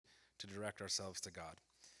to direct ourselves to God.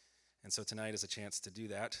 And so tonight is a chance to do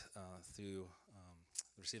that through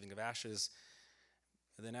the receiving of ashes.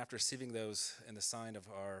 And then after receiving those in the sign of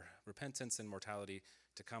our repentance and mortality,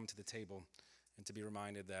 to come to the table and to be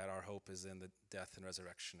reminded that our hope is in the death and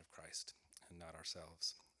resurrection of Christ and not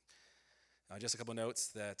ourselves. Just a couple notes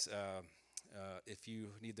that if you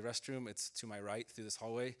need the restroom, it's to my right through this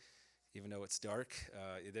hallway. Even though it's dark,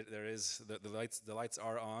 there is the lights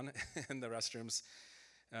are on in the restrooms.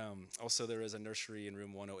 Also, there is a nursery in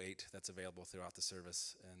room 108 that's available throughout the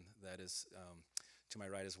service, and that is to my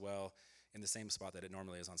right as well, in the same spot that it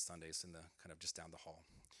normally is on Sundays, in the kind of just down the hall.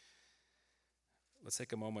 Let's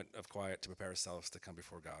take a moment of quiet to prepare ourselves to come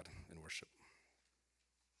before God in worship.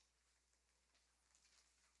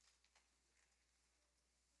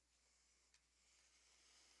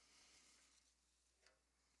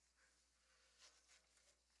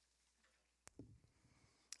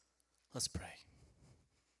 Let's pray.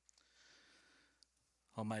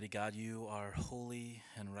 Almighty God, you are holy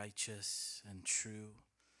and righteous and true.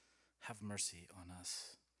 Have mercy on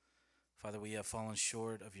us. Father, we have fallen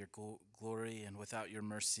short of your glory, and without your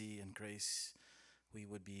mercy and grace, we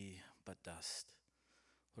would be but dust.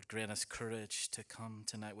 Lord, grant us courage to come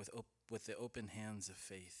tonight with the open hands of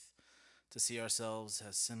faith, to see ourselves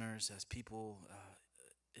as sinners, as people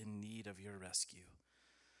in need of your rescue.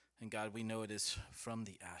 And God, we know it is from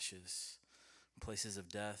the ashes, places of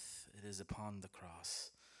death, it is upon the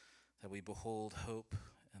cross that we behold hope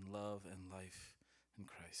and love and life in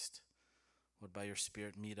Christ. Lord, by your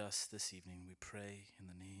Spirit, meet us this evening, we pray in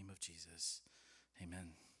the name of Jesus.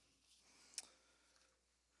 Amen.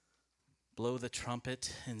 Blow the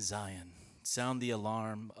trumpet in Zion, sound the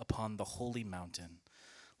alarm upon the holy mountain.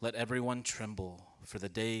 Let everyone tremble, for the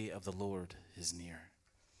day of the Lord is near.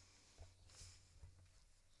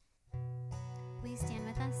 Please stand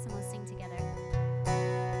with us and we'll sing together.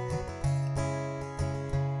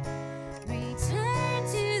 Return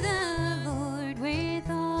to the Lord with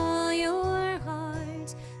all your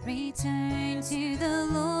heart. Return to the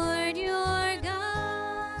Lord your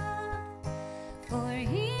God, for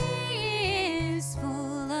he is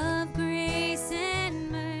full of grace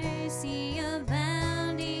and mercy,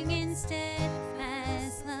 abounding in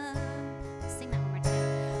steadfast love. Sing that one more time.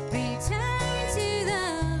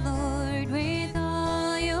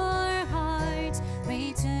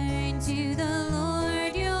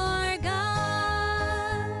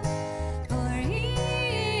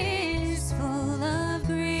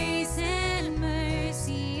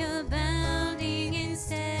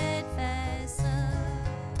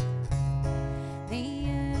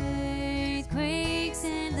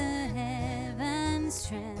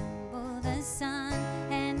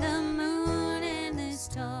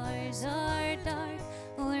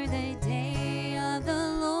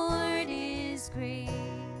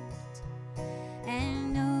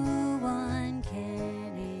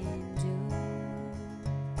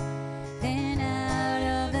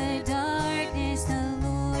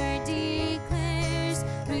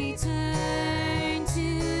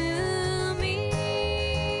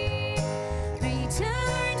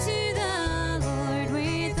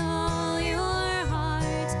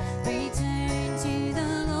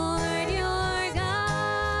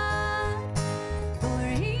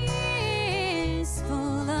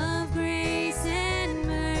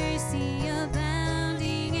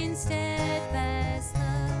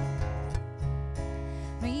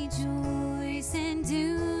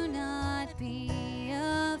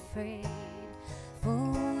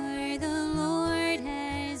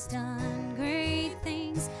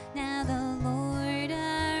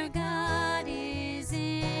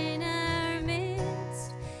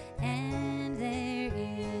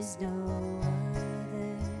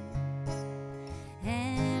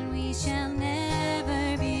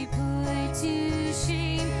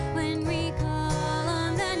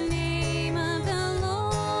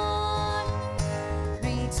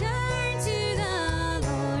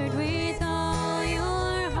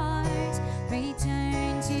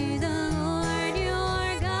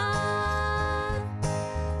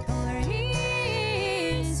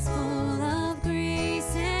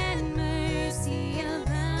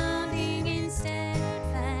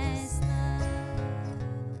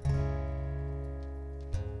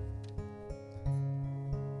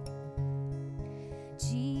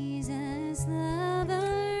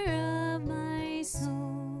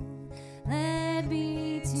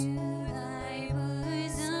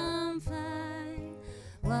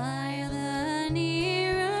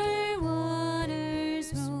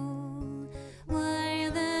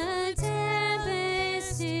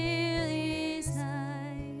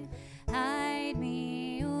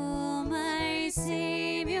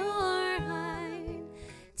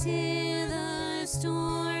 till the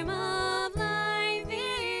storm of life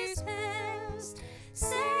is past.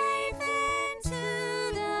 Safe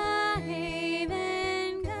into the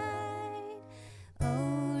haven guide.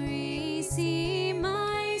 Oh, receive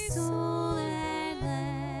my soul at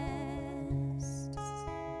last.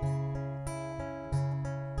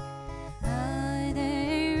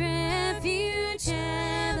 Other refuge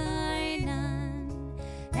have I none.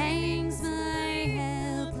 Hangs my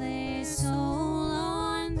helpless soul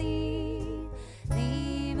on thee.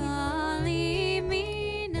 Leave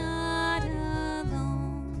me not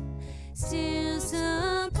alone. Still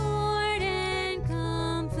support and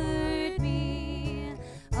comfort me.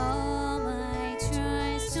 All my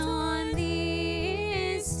trust on thee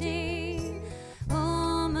is stayed.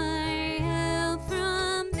 All my help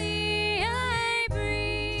from thee I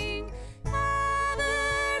bring.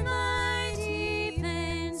 Cover my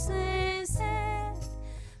defenseless head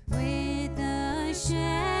with the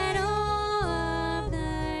shadow of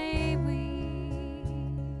thy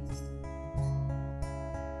wing.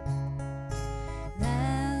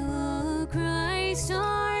 Thou, O Christ,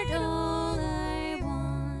 art all I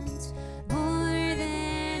want. More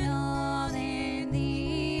than all in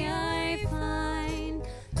thee I find.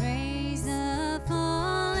 Raise the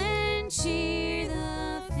fallen, cheer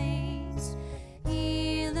the faint.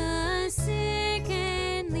 Heal the sick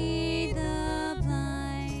and lead the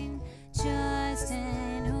blind. Just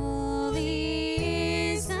and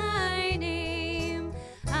holy is thy name.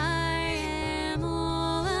 I am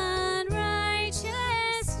all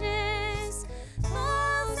unrighteousness.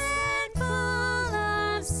 False and full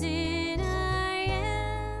of sin I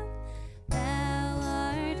am. Thou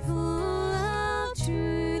art full of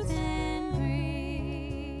truth and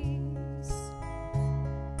grace.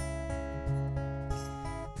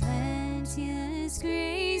 Plenteous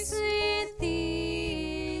grace with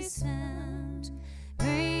thee is found.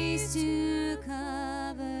 Grace to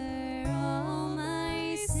cover all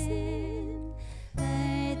my sin.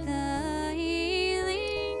 Let the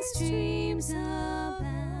healing streams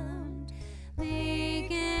abound.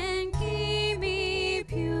 Make and keep me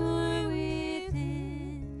pure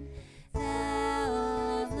within.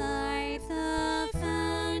 Thou of life, the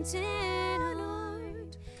fountain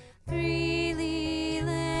art. Freely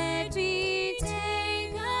let me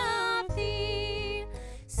take of thee.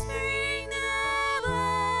 Spring thou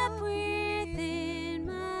up within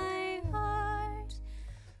my heart.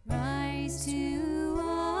 Rise to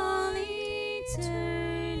all eternity.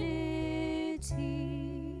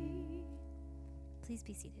 Please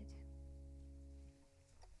be seated.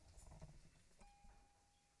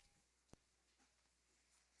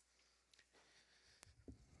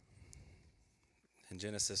 In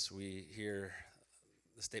Genesis, we hear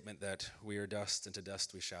the statement that we are dust, and to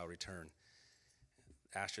dust we shall return.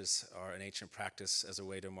 Ashes are an ancient practice as a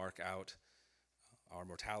way to mark out our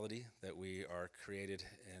mortality, that we are created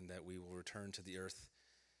and that we will return to the earth.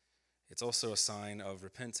 It's also a sign of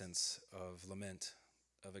repentance, of lament,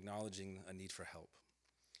 of acknowledging a need for help.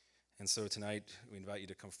 And so tonight, we invite you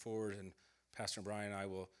to come forward, and Pastor Brian and I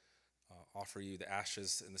will offer you the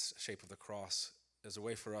ashes in the shape of the cross as a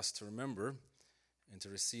way for us to remember and to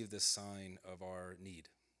receive this sign of our need,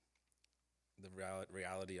 the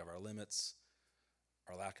reality of our limits,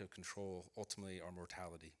 our lack of control, ultimately our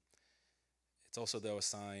mortality. It's also, though, a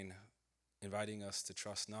sign inviting us to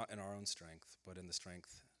trust not in our own strength, but in the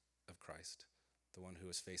strength of Christ, the one who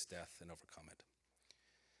has faced death and overcome it.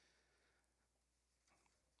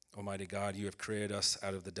 Almighty God, you have created us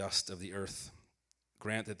out of the dust of the earth.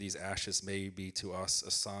 Grant that these ashes may be to us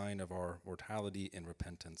a sign of our mortality and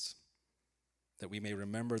repentance, that we may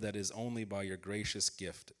remember that it is only by your gracious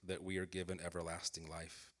gift that we are given everlasting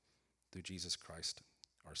life, through Jesus Christ,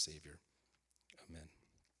 our Savior. Amen.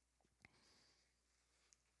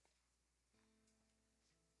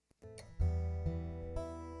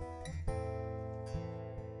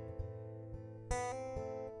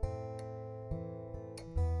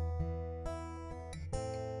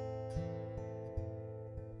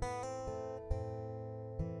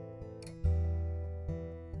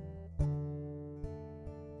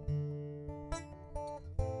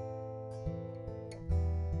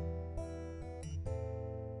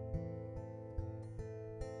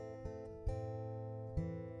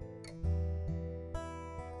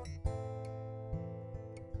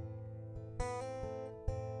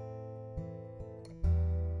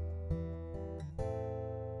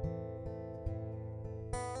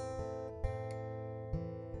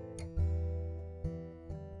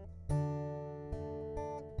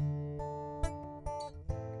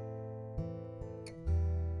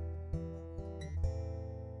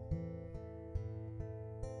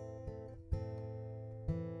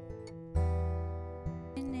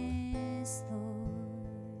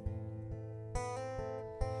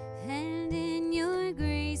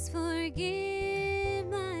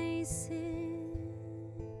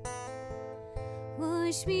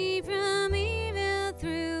 Wash me from evil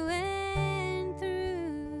through and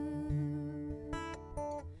through.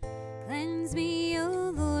 Cleanse me,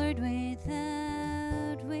 O Lord,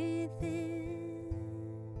 without, within.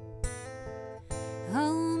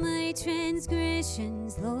 All my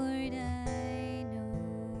transgressions, Lord, I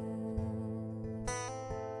know.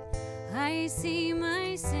 I see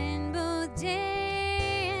my sin both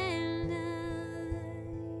day and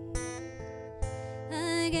night.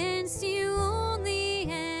 Against you only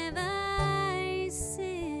have I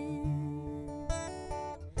sinned,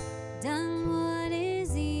 done what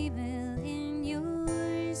is evil in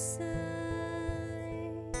your sight.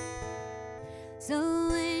 So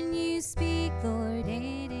when you speak, Lord,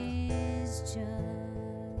 it is just.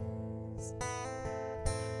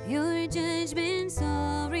 Your judgments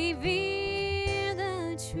all reveal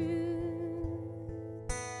the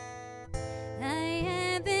truth. I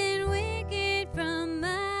have been wicked from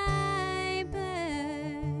my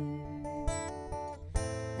birth,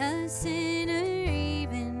 a sinner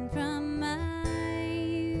even from my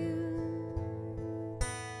youth.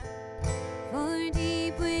 For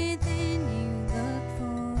deep within you look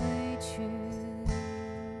for truth.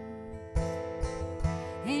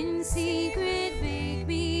 In secret make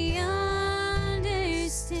me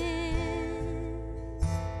understand.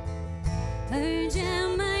 Purge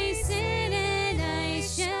out my sin and I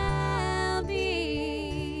shall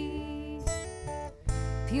be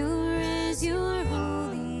pure as your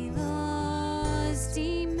holy laws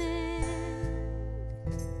demand.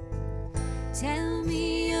 Tell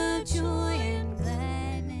me of joy and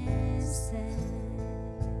gladness that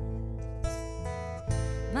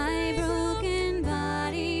my broken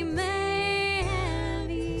body may have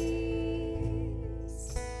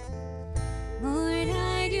ease. Lord,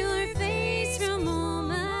 hide your face from all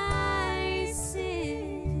my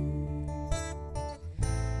sin.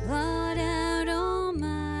 Blot out all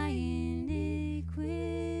my iniquities.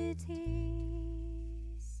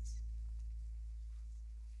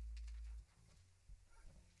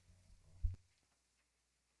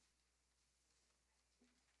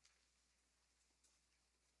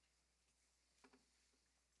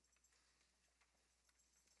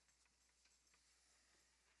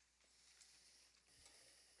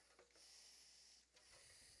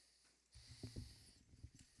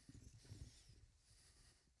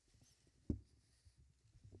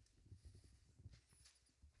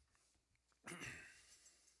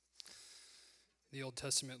 The Old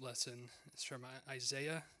Testament lesson is from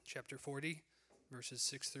Isaiah chapter 40, verses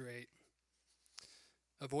 6 through 8.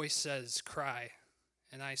 A voice says, "Cry,"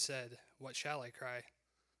 and I said, "What shall I cry?"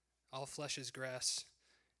 All flesh is grass,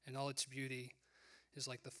 and all its beauty is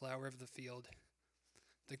like the flower of the field.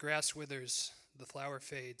 The grass withers, the flower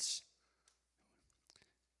fades,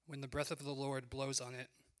 when the breath of the Lord blows on it.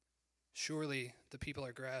 Surely the people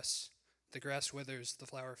are grass. The grass withers, the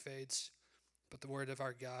flower fades, but the word of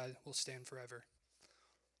our God will stand forever.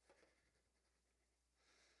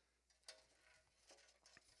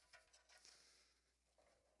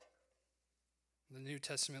 The New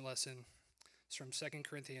Testament lesson is from 2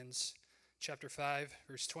 Corinthians chapter 5,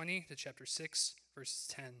 verse 20 to chapter 6, verses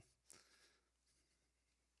 10.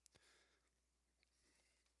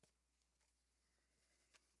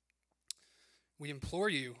 We implore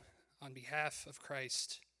you, on behalf of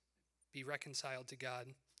Christ, be reconciled to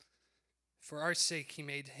God. For our sake he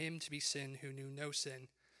made him to be sin who knew no sin,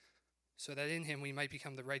 so that in him we might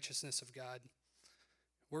become the righteousness of God.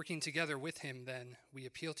 Working together with him, then, we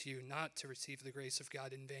appeal to you not to receive the grace of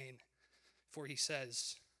God in vain. For he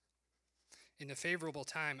says, "In a favorable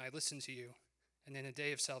time I listened to you, and in a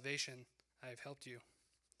day of salvation I have helped you."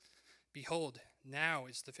 Behold, now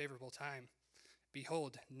is the favorable time.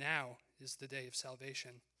 Behold, now is the day of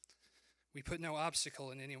salvation. We put no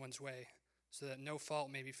obstacle in anyone's way, so that no fault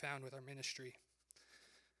may be found with our ministry.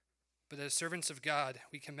 But as servants of God,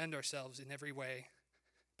 we commend ourselves in every way,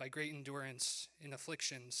 by great endurance in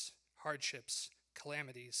afflictions, hardships,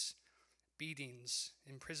 calamities, beatings,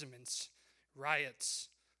 imprisonments, riots,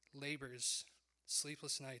 labors,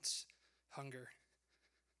 sleepless nights, hunger,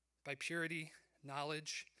 by purity,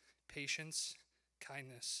 knowledge, patience,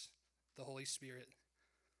 kindness, the Holy Spirit,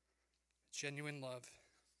 genuine love,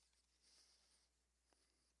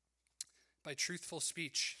 by truthful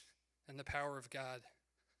speech and the power of God,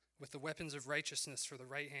 with the weapons of righteousness for the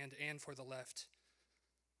right hand and for the left,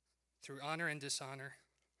 through honor and dishonor,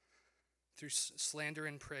 through slander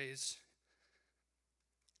and praise.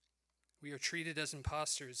 We are treated as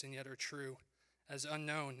impostors and yet are true, as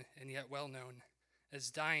unknown and yet well known, as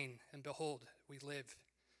dying and behold, we live,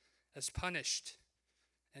 as punished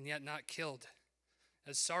and yet not killed,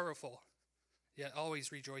 as sorrowful yet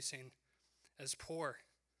always rejoicing, as poor,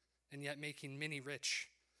 and yet making many rich,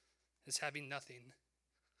 as having nothing,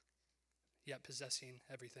 yet possessing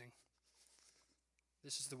everything.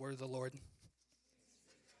 This is the word of the Lord.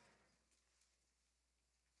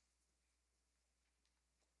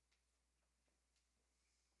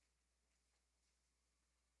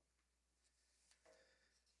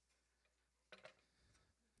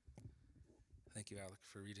 Thank you, Alec,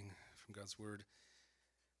 for reading from God's Word.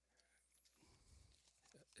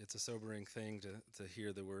 It's a sobering thing to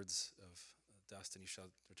hear the words of dust, and you shall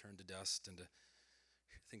return to dust, and to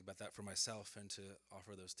think about that for myself and to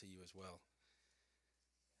offer those to you as well.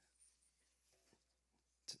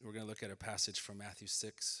 We're going to look at a passage from Matthew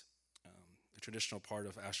 6, a traditional part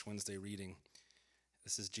of Ash Wednesday reading.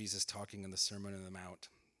 This is Jesus talking in the Sermon on the Mount.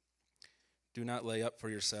 Do not lay up for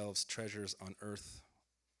yourselves treasures on earth,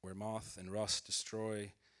 where moth and rust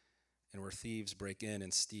destroy, and where thieves break in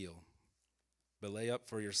and steal. But lay up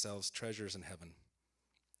for yourselves treasures in heaven,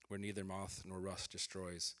 where neither moth nor rust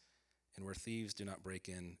destroys, and where thieves do not break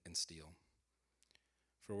in and steal.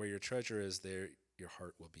 For where your treasure is, there your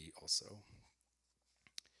heart will be also.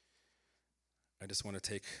 I just want to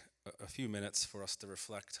take a few minutes for us to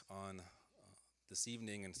reflect on this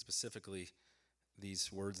evening, and specifically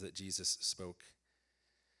these words that Jesus spoke.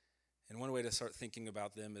 And one way to start thinking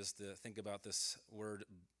about them is to think about this word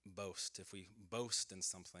boast. If we boast in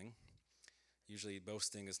something, usually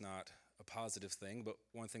boasting is not a positive thing, but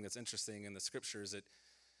one thing that's interesting in the scriptures, it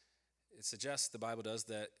suggests, the Bible does,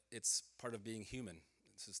 that it's part of being human.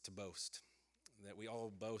 This is to boast, that we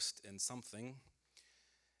all boast in something.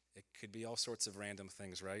 It could be all sorts of random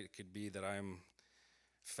things, right? It could be that I'm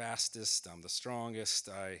fastest, I'm the strongest,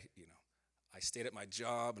 I stayed at my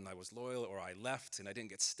job and I was loyal, or I left and I didn't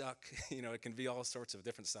get stuck. It can be all sorts of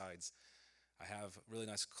different sides. I have really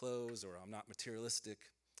nice clothes, or I'm not materialistic.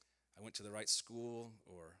 I went to the right school,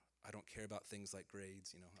 or I don't care about things like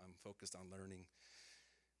grades. I'm focused on learning.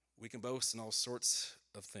 We can boast in all sorts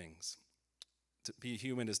of things. To be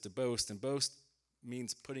human is to boast, and boast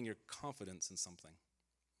means putting your confidence in something.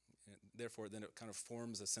 And therefore, then it kind of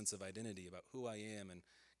forms a sense of identity about who I am and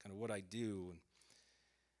kind of what I do.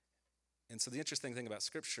 And so the interesting thing about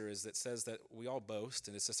Scripture is that it says that we all boast,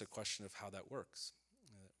 and it's just a question of how that works.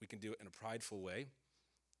 We can do it in a prideful way.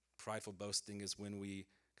 Prideful boasting is when we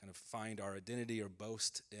kind of find our identity or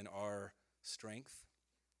boast in our strength,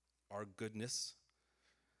 our goodness,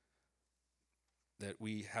 that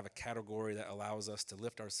we have a category that allows us to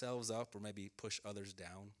lift ourselves up or maybe push others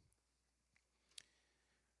down.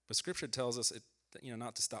 But Scripture tells us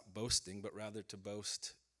not to stop boasting, but rather to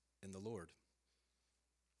boast in the Lord.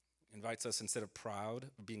 Invites us, instead of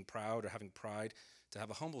being proud or having pride, to have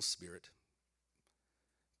a humble spirit,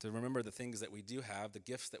 to remember the things that we do have, the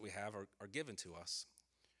gifts that we have are given to us,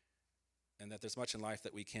 and that there's much in life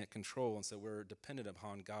that we can't control, and so we're dependent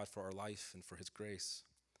upon God for our life and for his grace.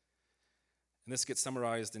 And this gets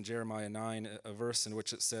summarized in Jeremiah 9, a verse in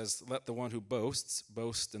which it says, "Let the one who boasts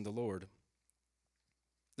boast in the Lord."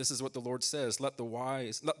 This is what the Lord says, let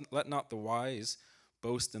not the wise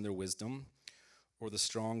boast in their wisdom, or the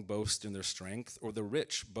strong boast in their strength, or the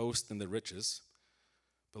rich boast in their riches,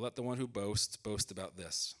 but let the one who boasts boast about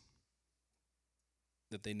this,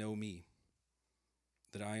 that they know me,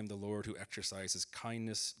 that I am the Lord who exercises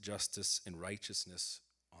kindness, justice, and righteousness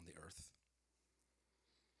on the earth.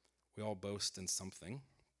 We all boast in something.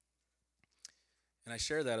 And I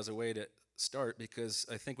share that as a way to start because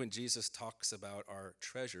I think when Jesus talks about our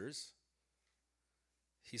treasures,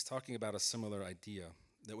 he's talking about a similar idea,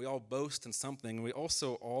 that we all boast in something, and we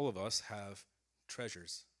also, all of us, have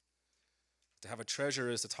treasures. To have a treasure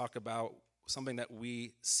is to talk about something that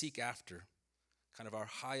we seek after, kind of our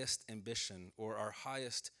highest ambition or our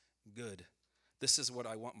highest good. This is what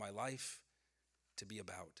I want my life to be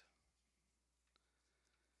about.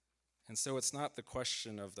 And so it's not the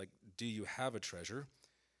question of do you have a treasure,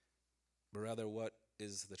 but rather what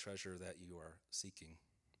is the treasure that you are seeking?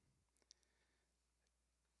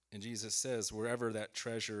 And Jesus says, wherever that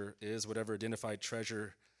treasure is, whatever identified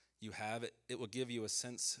treasure you have, it will give you a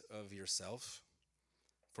sense of yourself.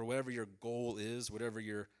 For whatever your goal is, whatever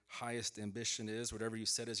your highest ambition is, whatever you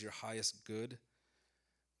set as your highest good,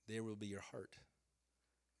 there will be your heart.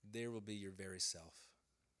 There will be your very self.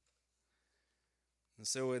 And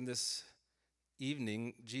so in this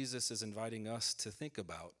evening, Jesus is inviting us to think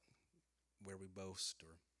about where we boast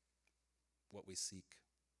or what we seek.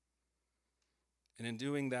 And in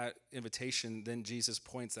doing that invitation, then Jesus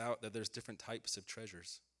points out that there's different types of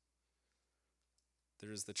treasures.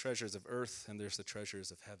 There's the treasures of earth and there's the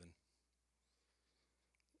treasures of heaven.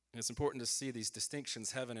 And it's important to see these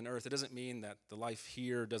distinctions, heaven and earth. It doesn't mean that the life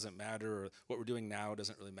here doesn't matter or what we're doing now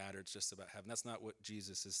doesn't really matter. It's just about heaven. That's not what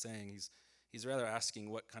Jesus is saying. He's rather asking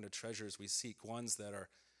what kind of treasures we seek, ones that are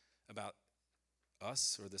about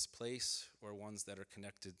us or this place, or ones that are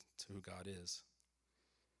connected to who God is.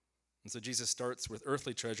 And so Jesus starts with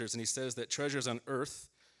earthly treasures, and he says that treasures on earth,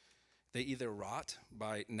 they either rot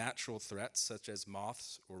by natural threats such as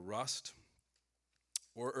moths or rust,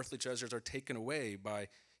 or earthly treasures are taken away by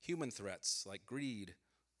human threats like greed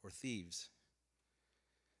or thieves.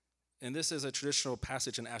 And this is a traditional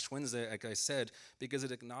passage in Ash Wednesday, like I said, because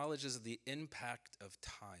it acknowledges the impact of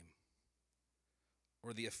time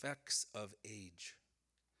or the effects of age.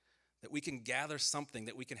 That we can gather something,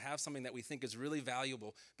 that we can have something that we think is really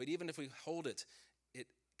valuable, but even if we hold it, it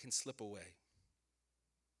can slip away.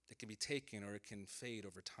 It can be taken or it can fade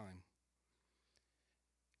over time.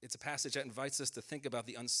 It's a passage that invites us to think about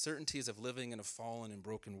the uncertainties of living in a fallen and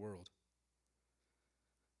broken world.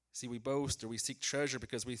 See, we boast or we seek treasure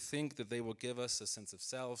because we think that they will give us a sense of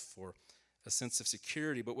self or a sense of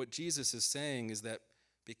security. But what Jesus is saying is that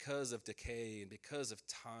because of decay and because of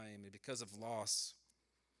time and because of loss,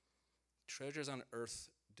 treasures on earth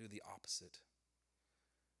do the opposite.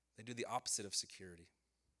 They do the opposite of security.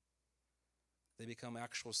 They become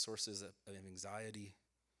actual sources of anxiety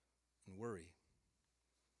and worry.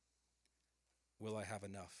 Will I have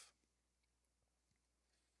enough?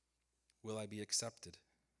 Will I be accepted?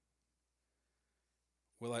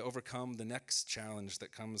 Will I overcome the next challenge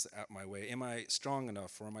that comes at my way? Am I strong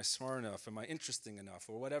enough, or am I smart enough? Am I interesting enough,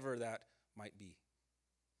 or whatever that might be?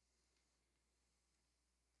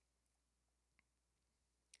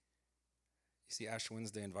 You see, Ash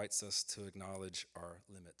Wednesday invites us to acknowledge our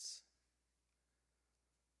limits.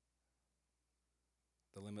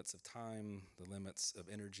 The limits of time, the limits of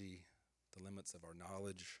energy, the limits of our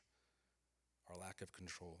knowledge, our lack of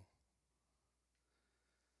control.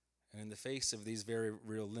 And in the face of these very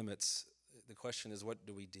real limits, the question is, what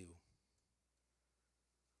do we do?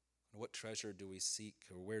 What treasure do we seek,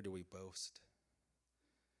 or where do we boast?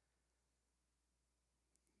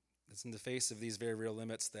 It's in the face of these very real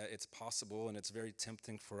limits that it's possible and it's very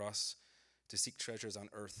tempting for us to seek treasures on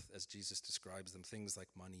earth as Jesus describes them, things like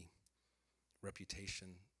money, reputation,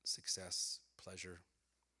 success, pleasure.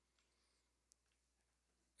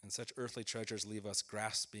 And such earthly treasures leave us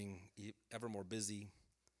grasping, ever more busy,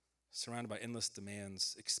 surrounded by endless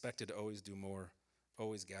demands, expected to always do more,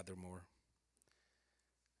 always gather more.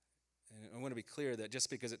 And I want to be clear that just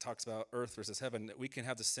because it talks about earth versus heaven, that we can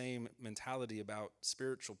have the same mentality about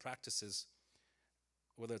spiritual practices,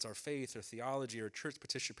 whether it's our faith or theology or church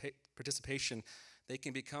participation. They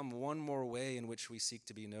can become one more way in which we seek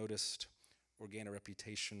to be noticed or gain a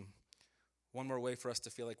reputation, one more way for us to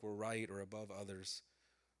feel like we're right or above others,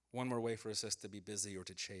 one more way for us to be busy or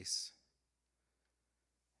to chase.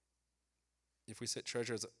 If we set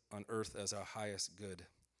treasures on earth as our highest good,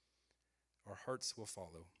 our hearts will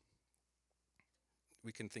follow.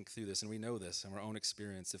 We can think through this, and we know this in our own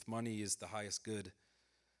experience. If money is the highest good,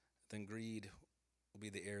 then greed will be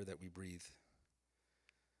the air that we breathe.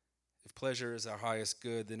 If pleasure is our highest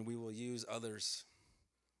good, then we will use others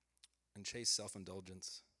and chase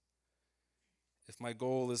self-indulgence. If my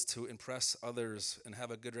goal is to impress others and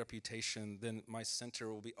have a good reputation, then my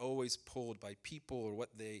center will be always pulled by people or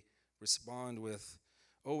what they respond with,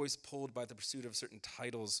 always pulled by the pursuit of certain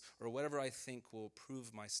titles or whatever I think will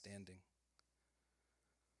prove my standing.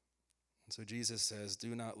 And so Jesus says,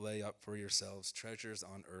 do not lay up for yourselves treasures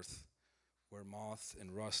on earth where moth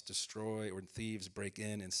and rust destroy or thieves break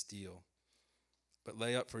in and steal, but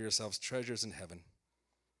lay up for yourselves treasures in heaven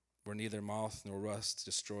where neither moth nor rust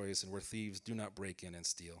destroys and where thieves do not break in and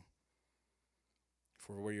steal.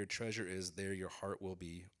 For where your treasure is, there your heart will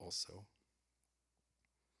be also.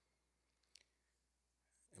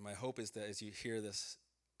 And my hope is that as you hear this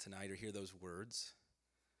tonight or hear those words,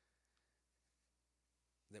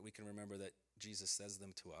 that we can remember that Jesus says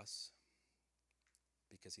them to us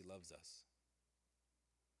because he loves us.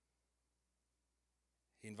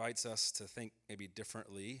 He invites us to think maybe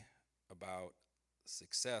differently about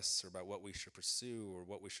success or about what we should pursue or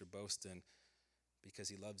what we should boast in because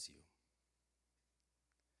he loves you.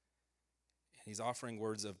 And he's offering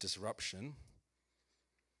words of disruption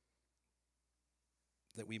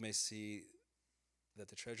that we may see that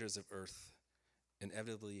the treasures of earth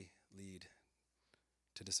inevitably lead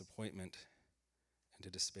to disappointment and to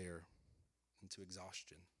despair and to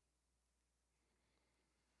exhaustion.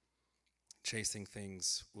 Chasing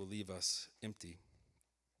things will leave us empty.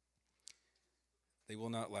 They will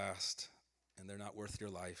not last, and they're not worth your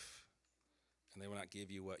life, and they will not give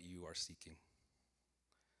you what you are seeking.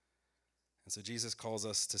 And so Jesus calls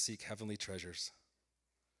us to seek heavenly treasures.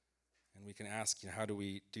 And we can ask, how do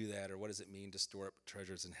we do that, or what does it mean to store up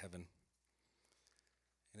treasures in heaven?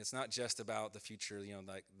 And it's not just about the future,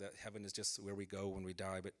 like that heaven is just where we go when we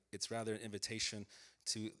die, but it's rather an invitation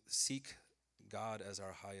to seek God as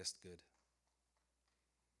our highest good.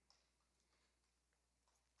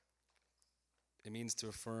 It means to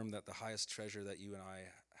affirm that the highest treasure that you and I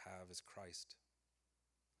have is Christ.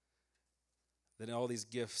 That in all these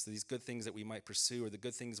gifts, these good things that we might pursue, or the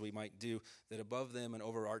good things we might do, that above them and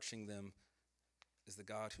overarching them is the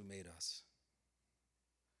God who made us.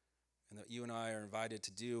 And that you and I are invited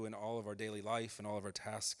to do in all of our daily life and all of our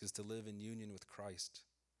tasks is to live in union with Christ,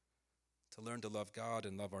 to learn to love God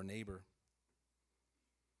and love our neighbor.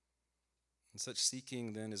 And such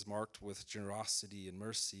seeking then is marked with generosity and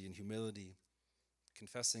mercy and humility,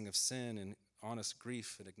 confessing of sin and honest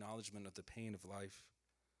grief and acknowledgement of the pain of life,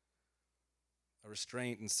 a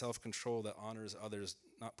restraint and self-control that honors others,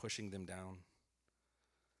 not pushing them down,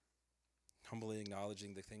 humbly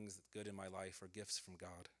acknowledging the things that good in my life are gifts from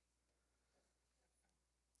God,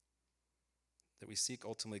 that we seek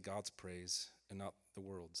ultimately God's praise and not the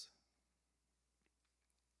world's.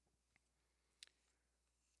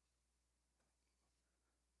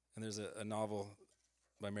 And there's a novel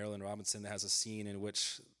by Marilyn Robinson that has a scene in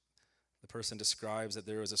which the person describes that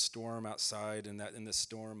there was a storm outside, and that in the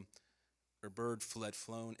storm, a bird had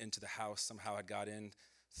flown into the house, somehow had got in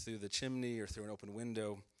through the chimney or through an open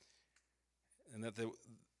window, and that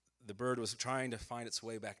the bird was trying to find its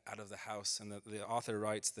way back out of the house. And the author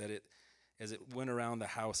writes that as it went around the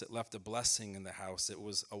house, it left a blessing in the house. It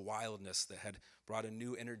was a wildness that had brought a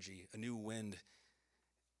new energy, a new wind,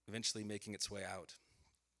 eventually making its way out.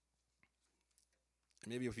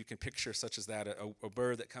 And maybe if you can picture such as that, a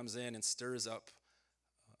bird that comes in and stirs up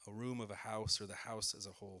a room of a house or the house as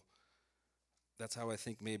a whole. That's how I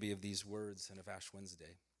think maybe of these words and of Ash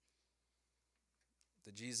Wednesday.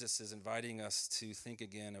 That Jesus is inviting us to think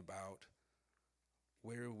again about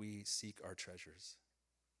where we seek our treasures.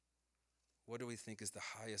 What do we think is the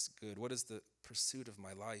highest good? What is the pursuit of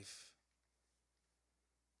my life?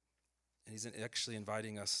 And he's actually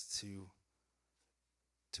inviting us to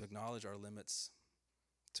acknowledge our limits,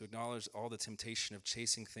 to acknowledge all the temptation of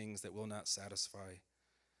chasing things that will not satisfy,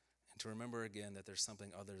 and to remember again that there's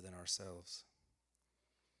something other than ourselves.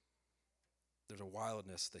 There's a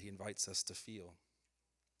wildness that he invites us to feel,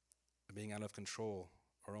 being out of control,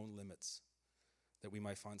 our own limits, that we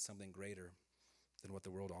might find something greater than what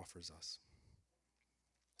the world offers us.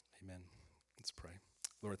 Amen. Let's pray.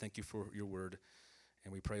 Lord, thank you for your word,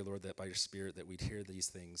 and we pray, Lord, that by your Spirit that we'd hear these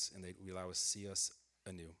things and that we allow us to see us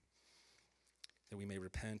anew, that we may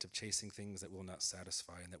repent of chasing things that will not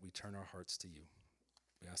satisfy, and that we turn our hearts to you.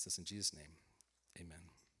 We ask this in Jesus' name. Amen.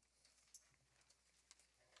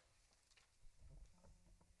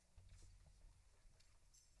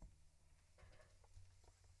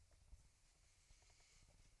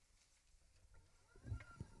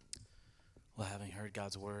 Well, having heard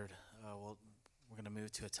God's word, we're going to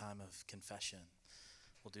move to a time of confession.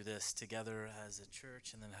 We'll do this together as a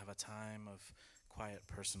church and then have a time of quiet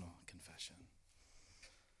personal confession.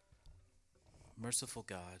 Merciful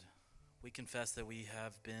God, we confess that we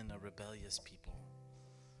have been a rebellious people.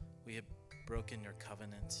 We have broken your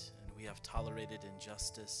covenant, and we have tolerated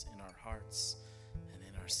injustice in our hearts and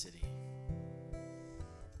in our city.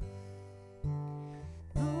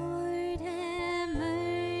 Lord, have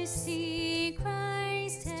mercy.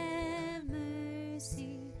 Christ, have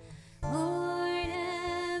mercy. Lord,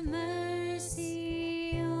 have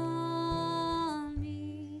mercy on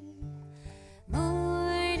me.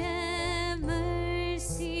 Lord, have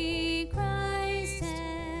mercy. Christ,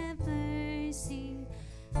 have mercy.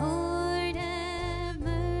 Lord, have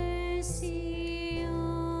mercy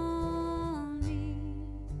on me.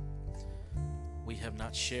 We have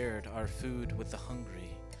not shared our food with the hungry.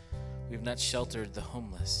 We've not sheltered the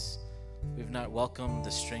homeless. We've not welcomed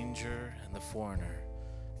the stranger and the foreigner.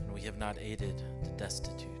 And we have not aided the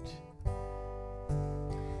destitute.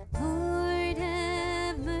 Lord,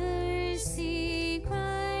 have mercy.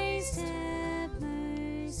 Christ, have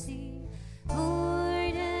mercy.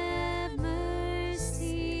 Lord, have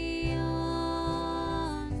mercy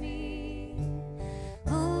on me.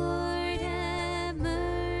 Lord, have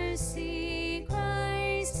mercy.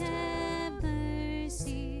 Christ, have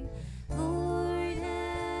mercy. Lord,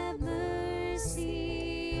 have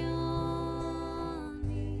mercy on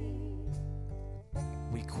me.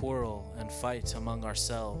 We quarrel and fight among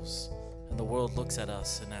ourselves, and the world looks at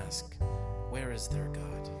us and asks, where is their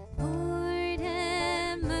God? Lord,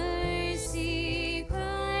 have mercy.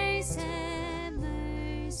 Christ, have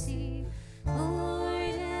mercy.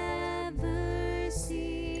 Lord, have mercy.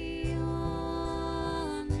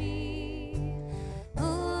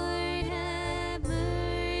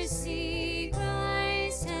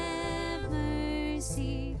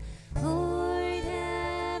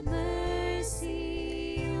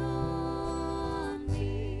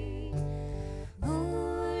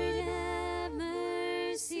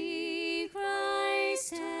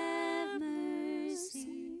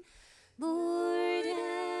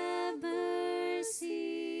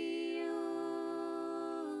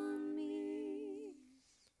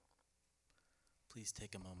 please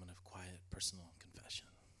take a moment of quiet personal confession.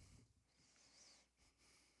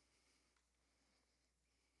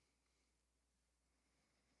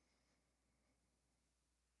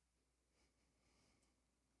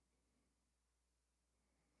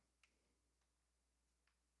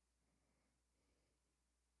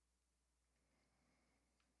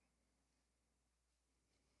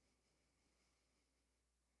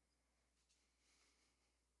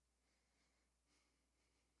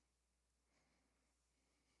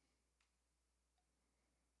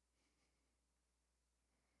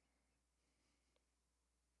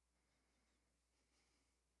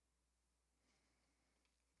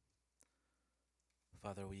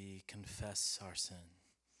 Father, we confess our sin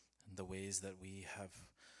and the ways that we have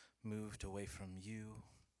moved away from you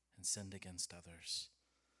and sinned against others.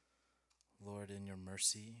 Lord, in your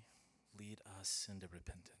mercy, lead us into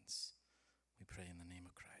repentance. We pray in the name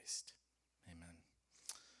of Christ. Amen.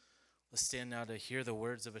 Let's stand now to hear the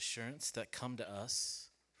words of assurance that come to us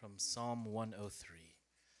from Psalm 103.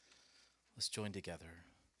 Let's join together.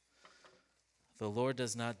 The Lord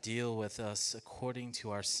does not deal with us according to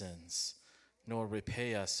our sins, nor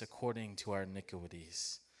repay us according to our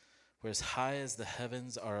iniquities. For as high as the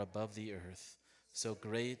heavens are above the earth, so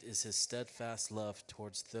great is his steadfast love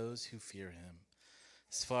towards those who fear him.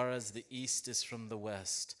 As far as the east is from the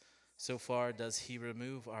west, so far does he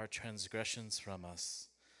remove our transgressions from us.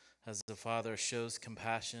 As the Father shows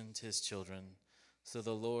compassion to his children, so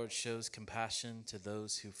the Lord shows compassion to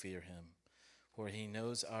those who fear him. For he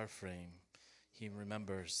knows our frame. He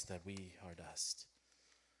remembers that we are dust.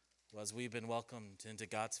 Well, as we've been welcomed into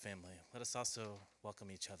God's family, let us also welcome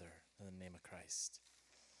each other in the name of Christ.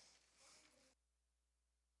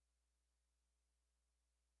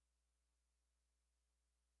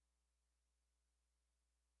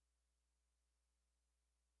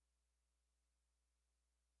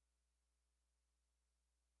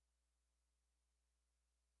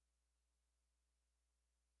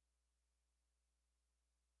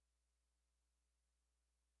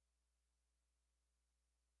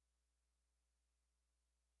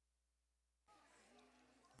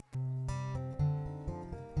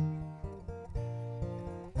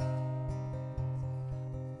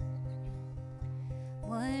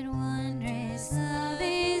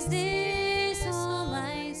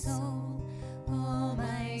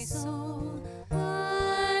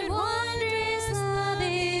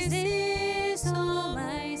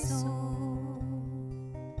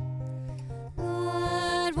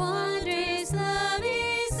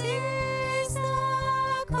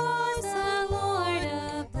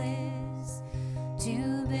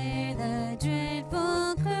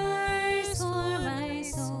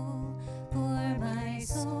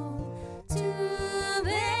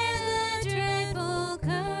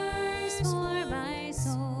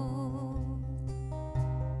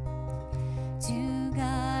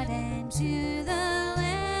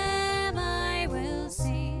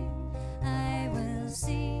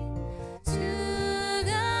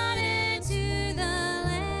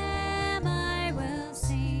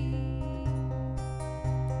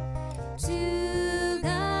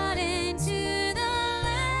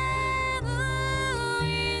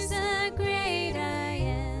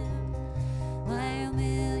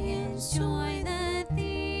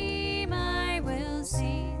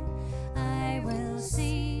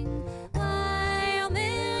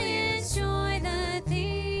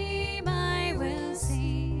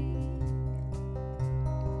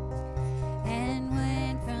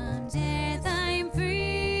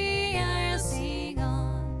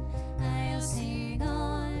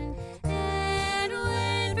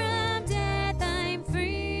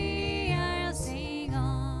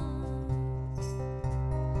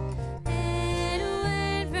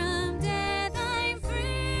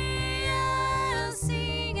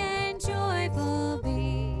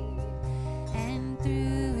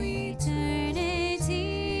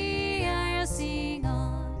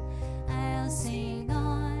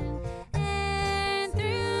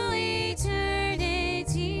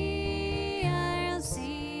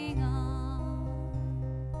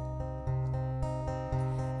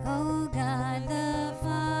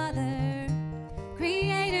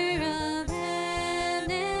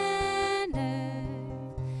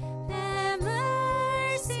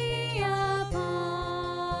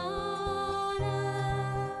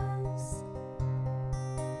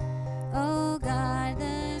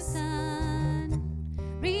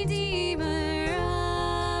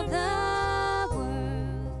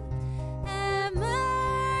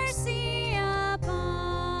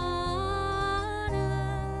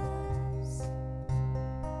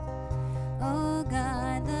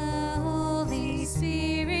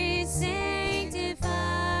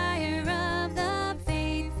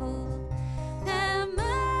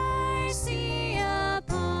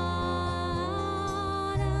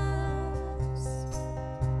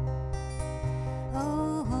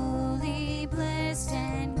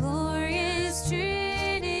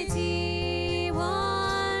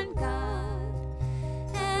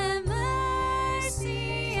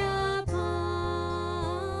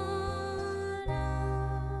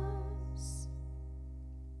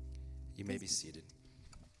 be seated.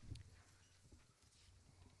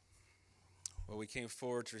 Well, we came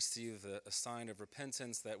forward to receive a sign of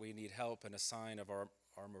repentance that we need help and a sign of our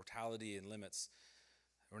mortality and limits.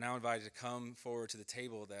 We're now invited to come forward to the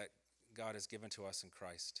table that God has given to us in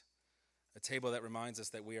Christ, a table that reminds us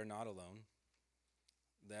that we are not alone,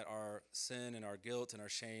 that our sin and our guilt and our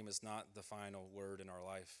shame is not the final word in our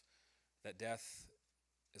life, that death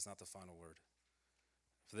is not the final word.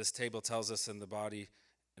 For this table tells us in the body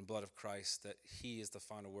and blood of Christ that he is the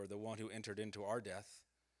final word, the one who entered into our death,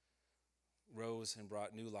 rose and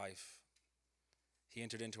brought new life. He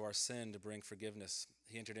entered into our sin to bring forgiveness.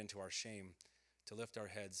 He entered into our shame to lift our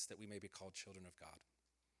heads that we may be called children of God.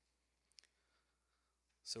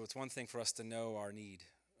 So it's one thing for us to know our need,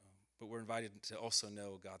 but we're invited to also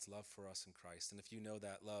know God's love for us in Christ. And if you know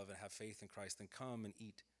that love and have faith in Christ, then come and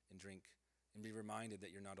eat and drink and be reminded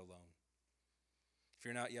that you're not alone. If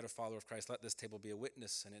you're not yet a follower of Christ, let this table be a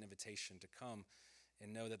witness and an invitation to come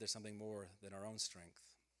and know that there's something more than our own strength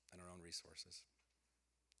and our own resources.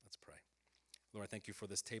 Let's pray. Lord, I thank you for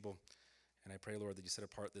this table, and I pray, Lord, that you set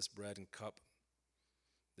apart this bread and cup,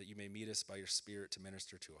 that you may meet us by your Spirit to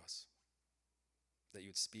minister to us, that you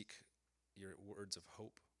would speak your words of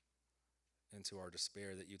hope into our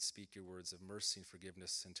despair, that you'd speak your words of mercy and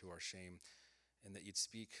forgiveness into our shame, and that you'd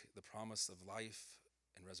speak the promise of life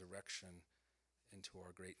and resurrection into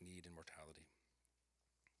our great need and mortality.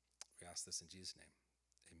 We ask this in Jesus' name.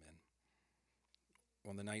 Amen.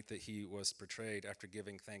 On the night that he was betrayed, after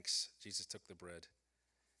giving thanks, Jesus took the bread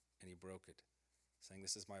and he broke it, saying,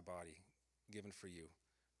 "This is my body given for you.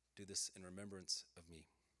 Do this in remembrance of me."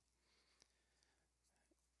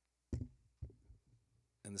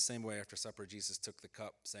 In the same way, after supper, Jesus took the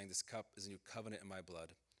cup, saying, "This cup is a new covenant in my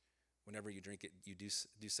blood. Whenever you drink it, you do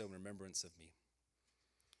so in remembrance of me.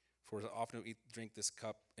 For as often we drink this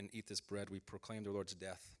cup and eat this bread, we proclaim the Lord's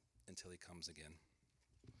death until he comes again."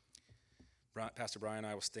 Pastor Brian and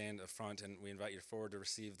I will stand up front, and we invite you forward to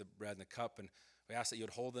receive the bread and the cup, and we ask that you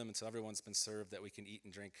would hold them until everyone's been served, that we can eat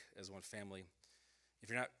and drink as one family. If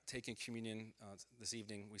you're not taking communion this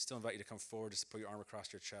evening, we still invite you to come forward, just put your arm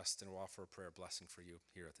across your chest, and we'll offer a prayer blessing for you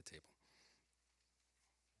here at the table.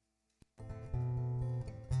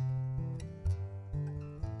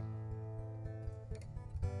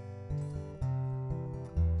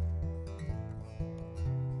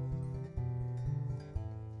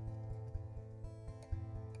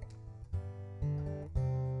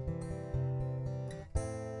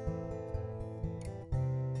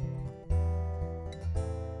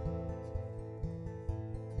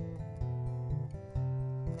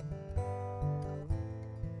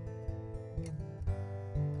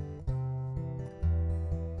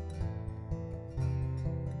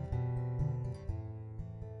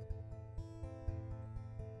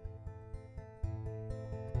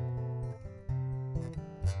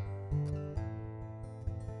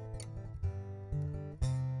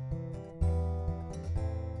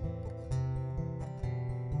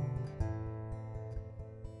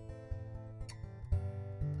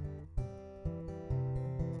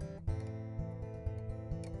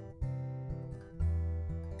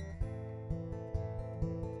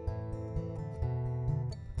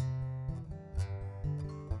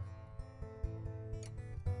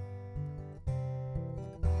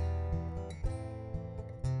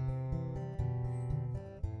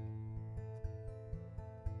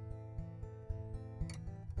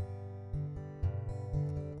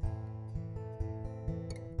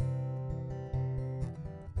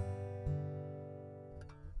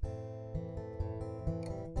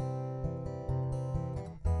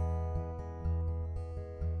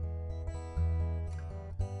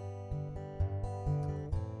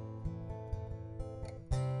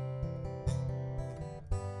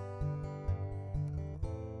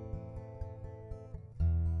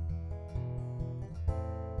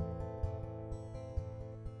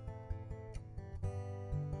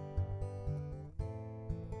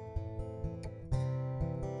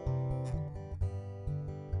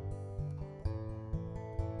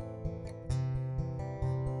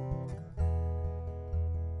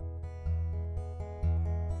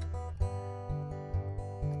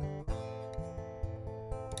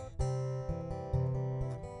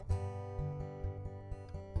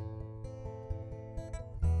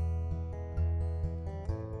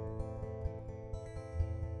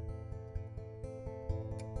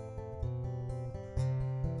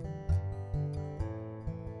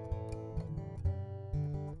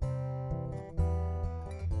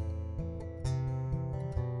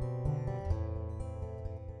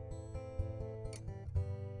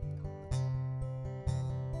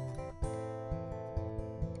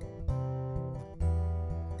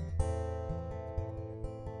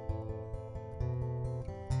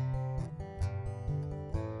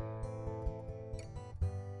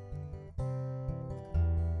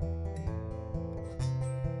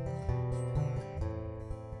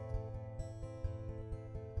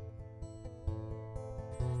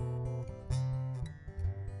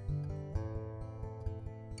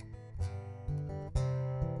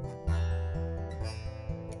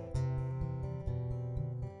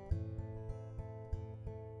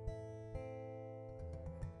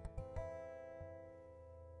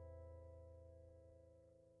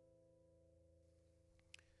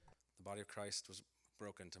 The body of Christ was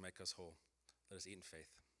broken to make us whole. Let us eat in faith.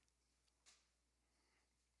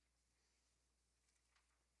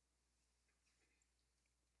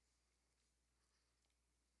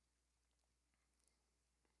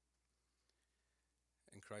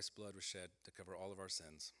 And Christ's blood was shed to cover all of our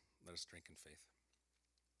sins. Let us drink in faith.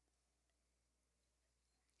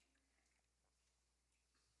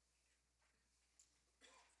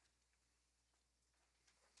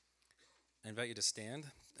 I invite you to stand,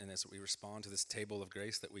 and as we respond to this table of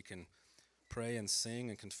grace, that we can pray and sing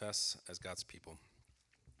and confess as God's people.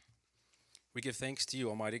 We give thanks to you,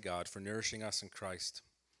 Almighty God, for nourishing us in Christ.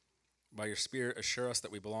 By your Spirit, assure us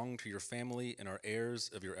that we belong to your family and are heirs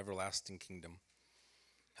of your everlasting kingdom.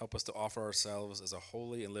 Help us to offer ourselves as a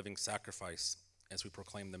holy and living sacrifice as we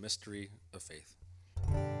proclaim the mystery of faith.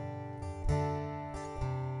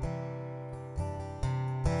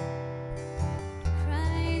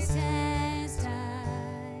 Christ has died.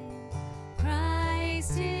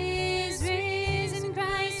 Christ is risen.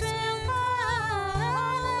 Christ will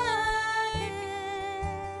come again.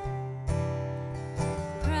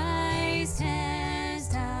 Christ has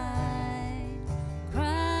died.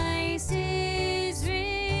 Christ is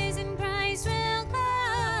risen. Christ will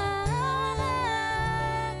come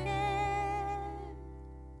again.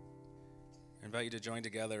 I invite you to join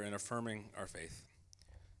together in affirming our faith.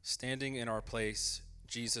 Standing in our place,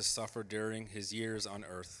 Jesus suffered during his years on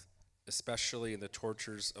earth, especially in the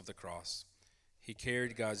tortures of the cross. He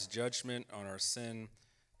carried God's judgment on our sin.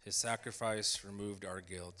 His sacrifice removed our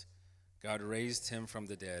guilt. God raised him from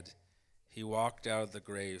the dead. He walked out of the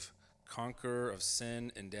grave, conqueror of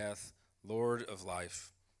sin and death, Lord of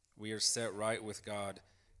life. We are set right with God,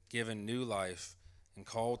 given new life, and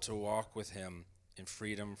called to walk with him in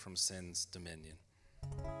freedom from sin's dominion.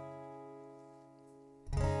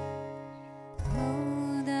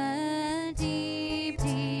 Oh, the deep,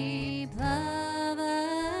 deep love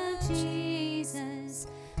of Jesus,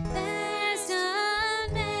 vast,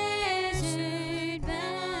 unmeasured,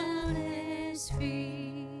 boundless,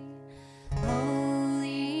 free,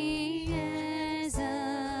 holy as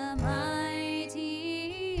a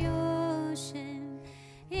mighty ocean.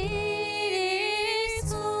 It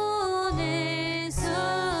is fullness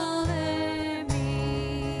over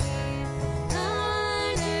me.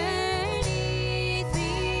 Underneath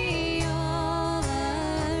me, all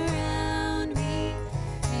around me,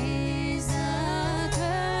 is the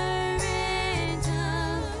current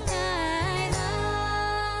of thy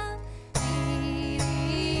love,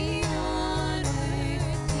 leading onward,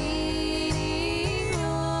 leading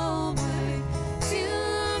homeward to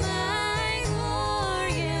my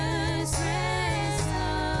glorious rest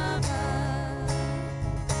above.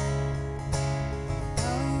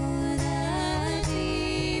 Oh, the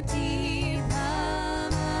deep, deep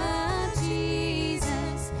love of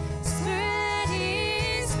Jesus, spread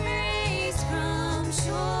his grace from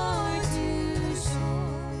shore to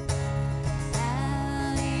shore.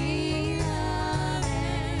 How he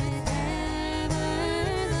loveth, ever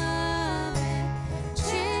loveth,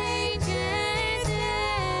 changes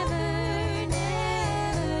never,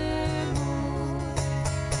 nevermore.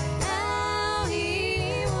 How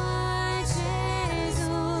he watches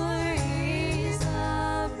o'er his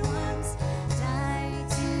loved ones, died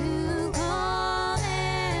to call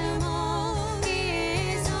them all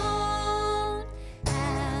his own.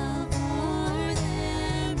 How for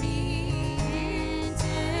them he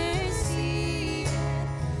interceded,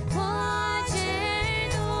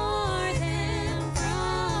 watching o'er them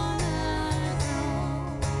from the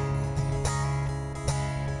throne.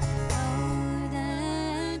 Oh,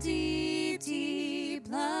 the deep, deep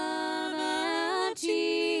love of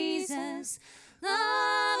Jesus,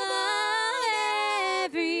 love of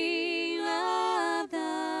every love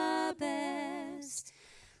the best.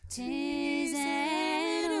 'Tis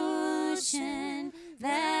an ocean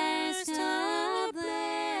vast of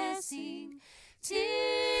blessing,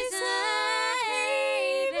 'tis a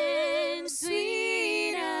haven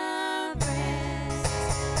sweet of rest.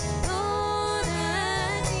 Oh, the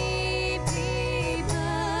deep, deep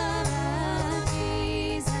love of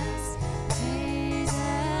Jesus, 'tis a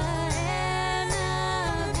heaven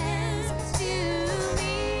of heavens to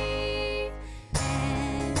me,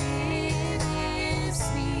 and it lifts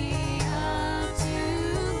me up to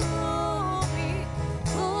glory,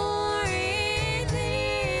 for it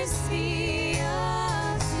lifts me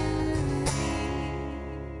up to thee.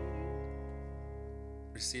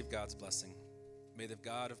 Receive God's blessing. May the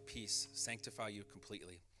God of peace sanctify you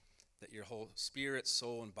completely, that your whole spirit,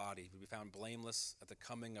 soul, and body will be found blameless at the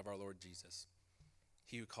coming of our Lord Jesus.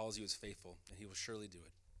 He who calls you is faithful, and he will surely do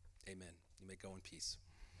it. Amen. You may go in peace.